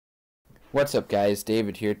What's up guys,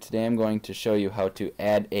 David here. Today I'm going to show you how to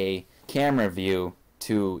add a camera view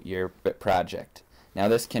to your project. Now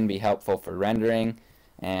this can be helpful for rendering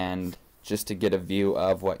and just to get a view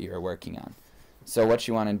of what you're working on. So what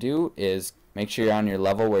you want to do is make sure you're on your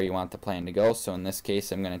level where you want the plan to go. So in this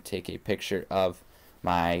case I'm going to take a picture of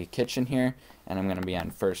my kitchen here and I'm going to be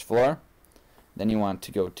on first floor. Then you want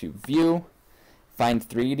to go to view, find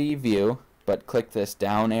 3D view, but click this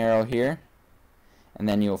down arrow here and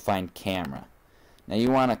then you'll find camera. Now you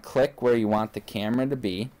want to click where you want the camera to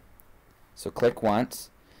be, so click once,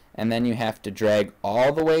 and then you have to drag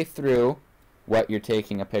all the way through what you're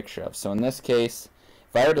taking a picture of. So in this case,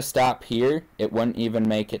 if I were to stop here, it wouldn't even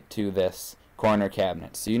make it to this corner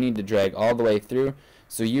cabinet. So you need to drag all the way through.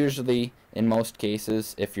 So usually, in most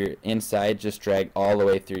cases, if you're inside, just drag all the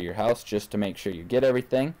way through your house just to make sure you get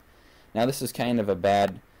everything. Now this is kind of a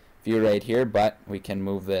bad view right here, but we can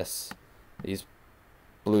move these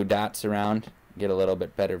blue dots around, get a little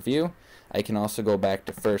bit better view. I can also go back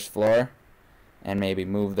to first floor and maybe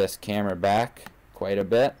move this camera back quite a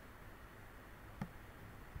bit.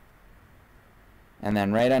 And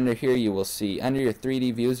then right under here you will see, under your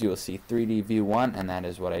 3D views, you will see 3D view 1, and that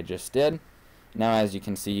is what I just did. Now as you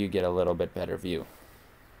can see, you get a little bit better view.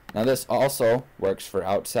 Now this also works for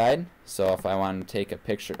outside, so if I want to take a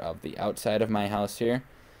picture of the outside of my house here,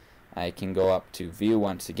 I can go up to view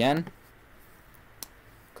once again,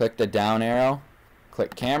 click the down arrow,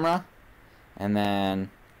 click camera, and then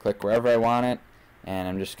click wherever I want it, and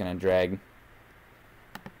I'm just going to drag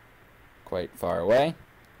quite far away.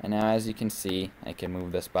 And now as you can see, I can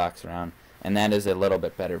move this box around, and that is a little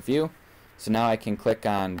bit better view. So now I can click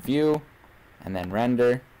on view and then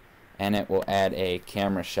render, and it will add a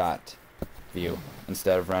camera shot view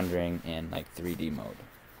instead of rendering in like 3D mode.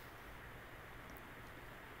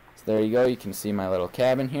 So there you go, you can see my little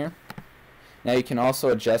cabin here. Now you can also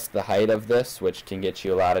adjust the height of this, which can get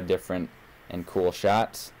you a lot of different and cool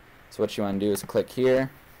shots. So what you want to do is click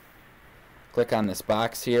here, click on this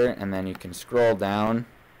box here, and then you can scroll down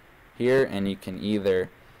here and you can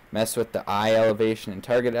either mess with the eye elevation and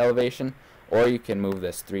target elevation, or you can move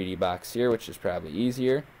this 3D box here, which is probably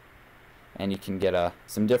easier, and you can get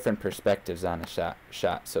some different perspectives on a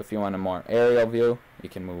shot. So if you want a more aerial view, you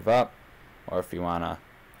can move up, or if you want a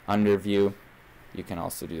under view, you can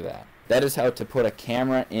also do that. That is how to put a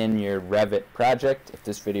camera in your Revit project. If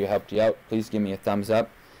this video helped you out, please give me a thumbs up.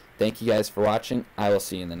 Thank you guys for watching. I will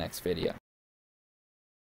see you in the next video.